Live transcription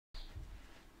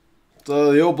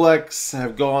So the All Blacks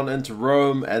have gone into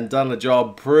Rome and done a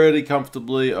job pretty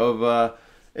comfortably over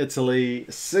Italy.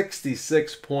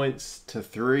 66 points to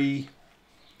 3,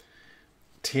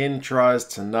 10 tries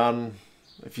to none.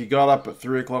 If you got up at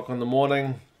 3 o'clock in the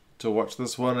morning to watch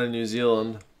this one in New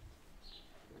Zealand,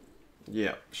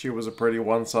 yeah, she was a pretty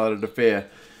one-sided affair.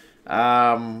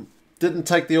 Didn't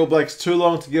take the All Blacks too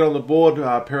long to get on the board.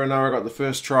 Perenara got the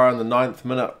first try in the 9th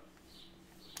minute.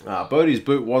 Bodie's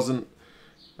boot wasn't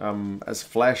as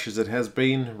flash as it has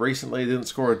been recently. He didn't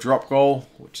score a drop goal,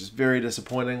 which is very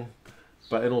disappointing.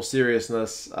 But in all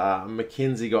seriousness,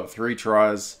 Mackenzie got 3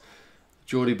 tries.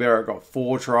 Geordie Barrett got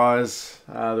 4 tries.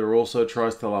 There were also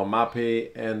tries to Laumape,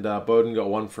 and Bowden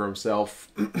got 1 for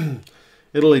himself.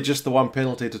 Italy just the 1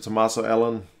 penalty to Tommaso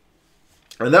Allen.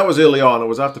 And that was early on. It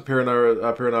was after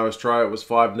Perenara's try. It was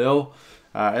 5-0.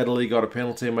 Italy got a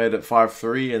penalty, made it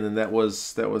 5-3, and then that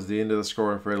was the end of the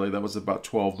scoring for Italy. That was about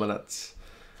 12 minutes.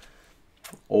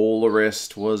 All the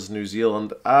rest was New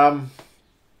Zealand.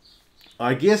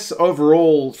 I guess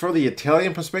overall, from the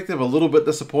Italian perspective, a little bit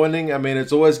disappointing. I mean,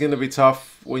 it's always going to be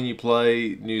tough when you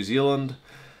play New Zealand,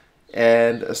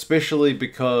 and especially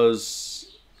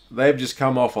because they've just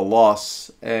come off a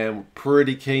loss and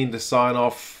pretty keen to sign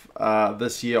off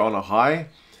this year on a high.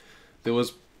 There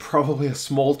was probably a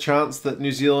small chance that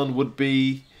New Zealand would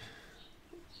be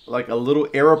like a little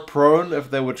error prone if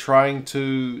they were trying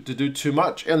to do too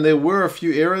much, and there were a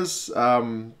few errors.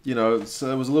 So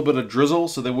there was a little bit of drizzle,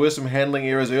 so there were some handling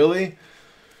errors early,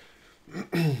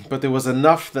 but there was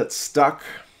enough that stuck,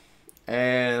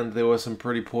 and there were some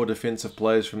pretty poor defensive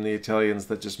plays from the Italians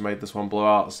that just made this one blow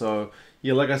out. So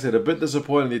yeah, like I said, a bit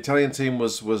disappointing. The Italian team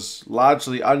was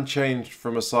largely unchanged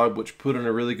from a side which put in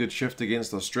a really good shift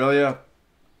against Australia,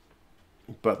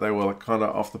 but they were kind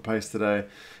of off the pace today.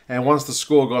 And once the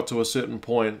score got to a certain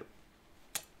point,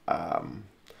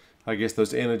 I guess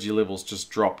those energy levels just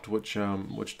dropped, which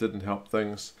didn't help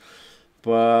things.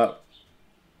 But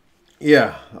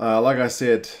yeah, like I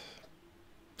said,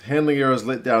 handling errors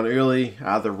let down early.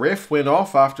 The ref went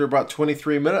off after about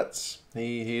 23 minutes.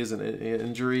 He has an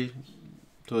injury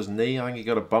to his knee. I think he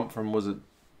got a bump from, was it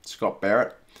Scott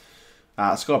Barrett?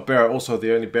 Scott Barrett, also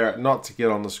the only Barrett not to get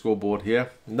on the scoreboard here.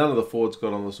 None of the forwards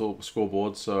got on the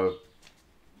scoreboard, so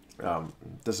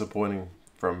disappointing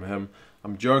from him.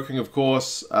 I'm joking, of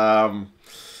course. Yeah,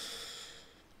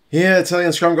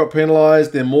 Italian scrum got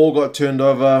penalised. Their maul got turned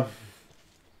over.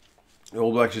 The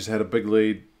All Blacks just had a big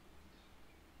lead.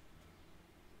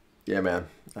 Yeah, man.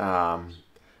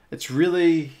 It's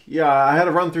really... Yeah, I had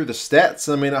to run through the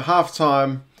stats. I mean, at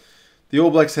halftime, the All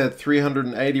Blacks had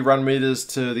 380 run meters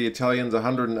to the Italians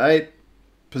 108.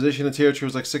 Possession of territory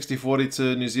was like 60-40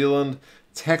 to New Zealand.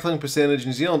 Tackling percentage,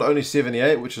 New Zealand only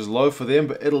 78, which is low for them,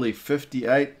 but Italy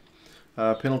 58.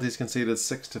 Penalties conceded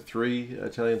 6-3,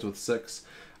 Italians with 6.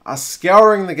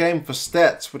 Scouring the game for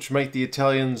stats, which make the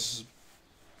Italians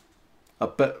a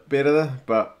bit better,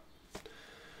 but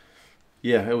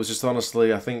yeah, it was just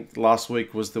honestly, I think last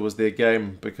week was their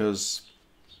game, because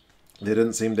there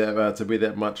didn't seem to be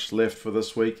that much left for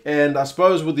this week. And I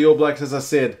suppose with the All Blacks, as I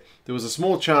said, there was a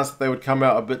small chance that they would come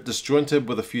out a bit disjointed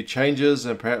with a few changes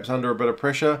and perhaps under a bit of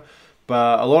pressure.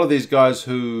 But a lot of these guys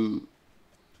who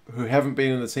haven't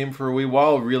been in the team for a wee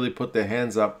while really put their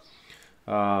hands up.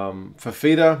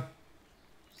 Fafita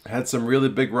had some really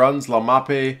big runs.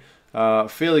 Laumape,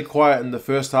 fairly quiet in the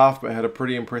first half, but had a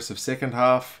pretty impressive second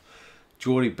half.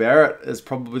 Geordie Barrett is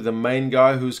probably the main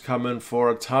guy who's come in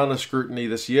for a ton of scrutiny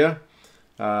this year.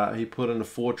 He put in a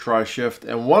 4-try shift,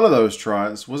 and one of those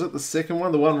tries, was it the second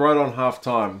one? The one right on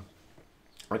half-time,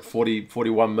 like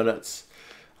 41 minutes.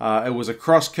 It was a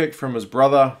cross kick from his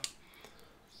brother,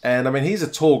 and I mean, he's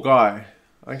a tall guy.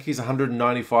 I think he's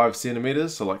 195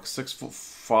 centimeters, so like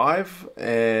 6'5",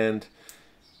 and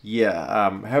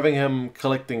yeah, having him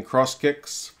collecting cross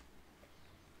kicks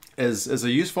is a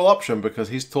useful option, because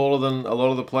he's taller than a lot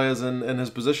of the players in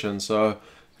his position. So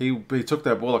he took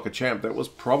that ball like a champ. That was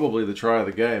probably the try of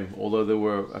the game, although there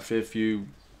were a fair few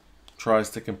tries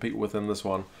to compete with in this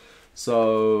one.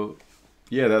 So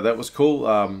yeah, that was cool.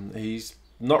 He's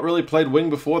not really played wing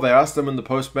before. They asked him in the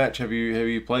post-match, have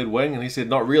you played wing? And he said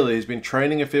not really. He's been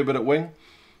training a fair bit at wing.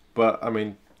 But I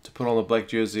mean, to put on the black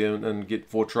jersey and get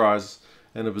 4 tries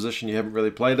in a position you haven't really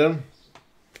played in,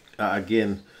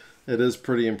 again, it is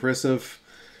pretty impressive.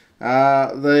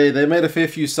 They made a fair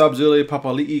few subs early.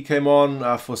 Papali'i came on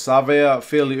for Savea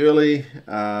fairly early.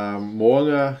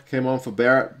 Moonga came on for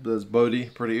Barrett. There's Bodie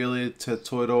pretty early. Te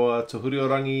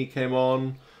Tuhuriorangi came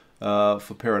on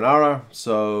for Perenara.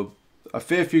 So a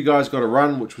fair few guys got a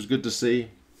run, which was good to see.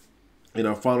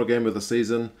 Final game of the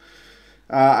season.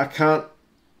 I can't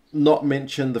not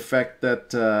mention the fact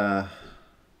that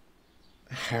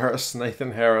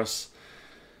Nathan Harris,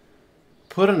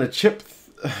 put in a chip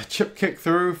kick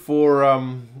through for a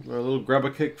little grubber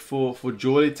kick for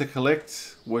Geordie to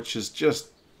collect, which is just,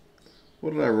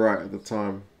 what did I write at the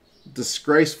time?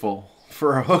 Disgraceful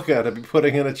for a hooker to be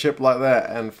putting in a chip like that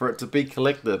and for it to be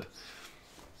collected.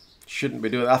 Shouldn't be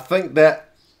doing it. I think that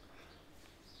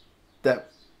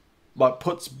like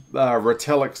puts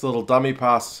Retallick's little dummy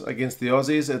pass against the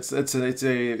Aussies. It's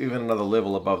even another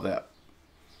level above that.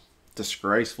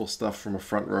 Disgraceful stuff from a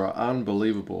front row.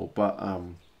 Unbelievable, but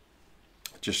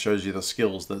it just shows you the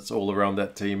skills that's all around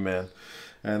that team, man,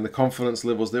 and the confidence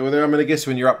levels they were there. I mean, I guess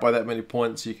when you're up by that many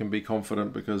points, you can be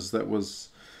confident because that was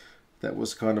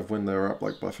kind of when they were up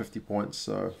like by 50 points.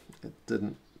 So it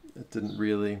didn't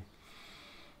really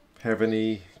have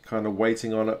any kind of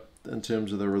weighting on it in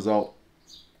terms of the result.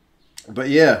 But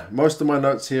yeah, most of my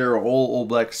notes here are all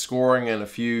Blacks scoring and a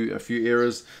few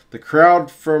errors. The crowd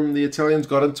from the Italians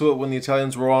got into it when the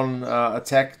Italians were on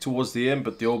attack towards the end,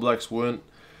 but the All Blacks weren't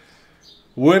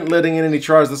letting in any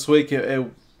tries this week.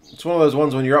 It's one of those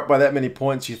ones when you're up by that many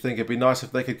points, you think it'd be nice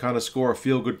if they could kind of score a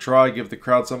feel-good try, give the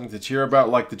crowd something to cheer about,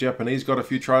 like the Japanese got a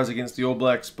few tries against the All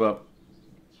Blacks, but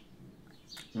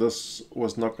this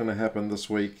was not going to happen this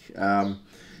week.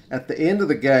 At the end of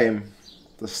the game,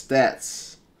 the stats.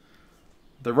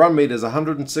 The run meter is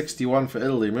 161 for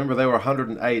Italy. Remember, they were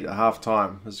 108 at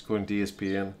half-time, this is according to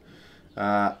ESPN.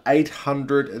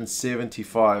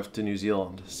 875 to New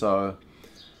Zealand. So,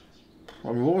 I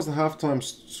mean, what was the half-time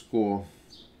score?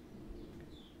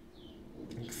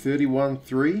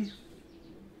 31-3?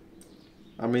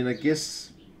 I mean, I guess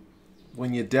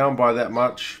when you're down by that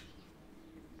much,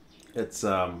 it's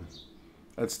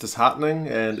disheartening,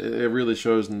 and it really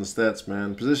shows in the stats,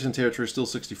 man. Possession territory still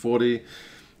 60-40.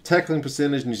 Tackling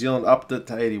percentage, New Zealand upped it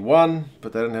to 81,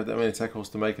 but they didn't have that many tackles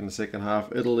to make in the second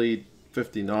half. Italy,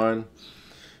 59.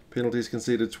 Penalties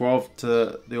conceded, 12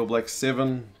 to the All Blacks,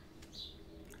 7.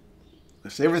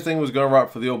 So everything was going right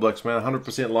for the All Blacks, man.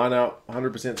 100% line out,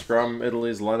 100% scrum.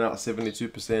 Italy's line out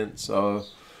 72%. So,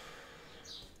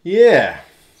 yeah.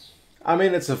 I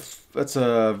mean, it's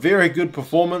a very good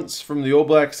performance from the All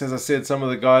Blacks. As I said, some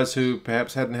of the guys who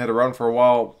perhaps hadn't had a run for a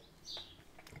while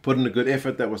put in a good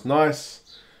effort. That was nice.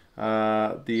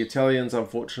 The Italians,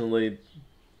 unfortunately,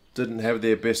 didn't have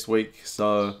their best week.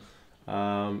 So,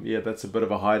 yeah, that's a bit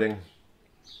of a hiding.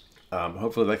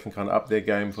 Hopefully they can kind of up their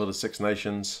game for the Six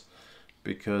Nations.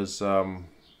 Because,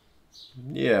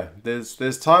 yeah,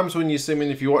 there's times when you see, I mean,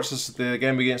 if you watch the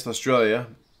game against Australia,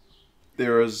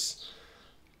 there is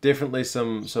definitely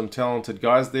some talented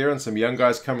guys there and some young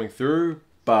guys coming through,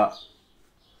 but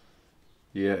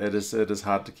yeah, it is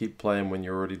hard to keep playing when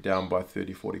you're already down by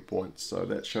 30-40 points. So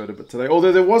that showed a bit today.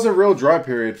 Although there was a real dry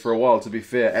period for a while, to be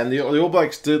fair. And the All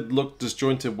Blacks did look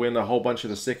disjointed when a whole bunch of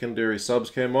the secondary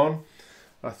subs came on.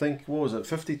 I think, what was it,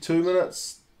 52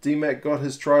 minutes? D-Mac got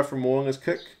his try from Mo'unga's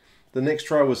kick. The next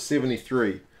try was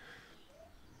 73.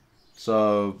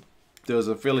 So there was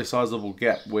a fairly sizable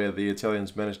gap where the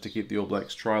Italians managed to keep the All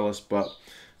Blacks tryless. But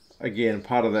again,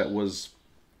 part of that was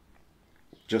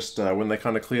just when they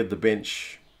kind of cleared the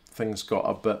bench, things got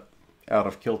a bit out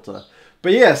of kilter.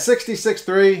 But yeah,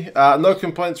 66-3. No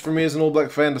complaints from me as an All Black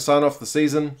fan to sign off the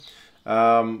season.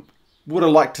 Would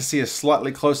have liked to see a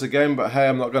slightly closer game, but hey,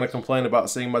 I'm not going to complain about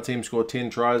seeing my team score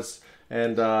 10 tries.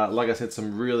 And like I said,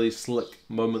 some really slick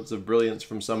moments of brilliance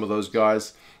from some of those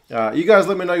guys. You guys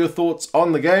let me know your thoughts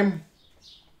on the game.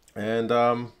 And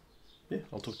yeah,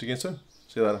 I'll talk to you again soon.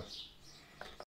 See you later.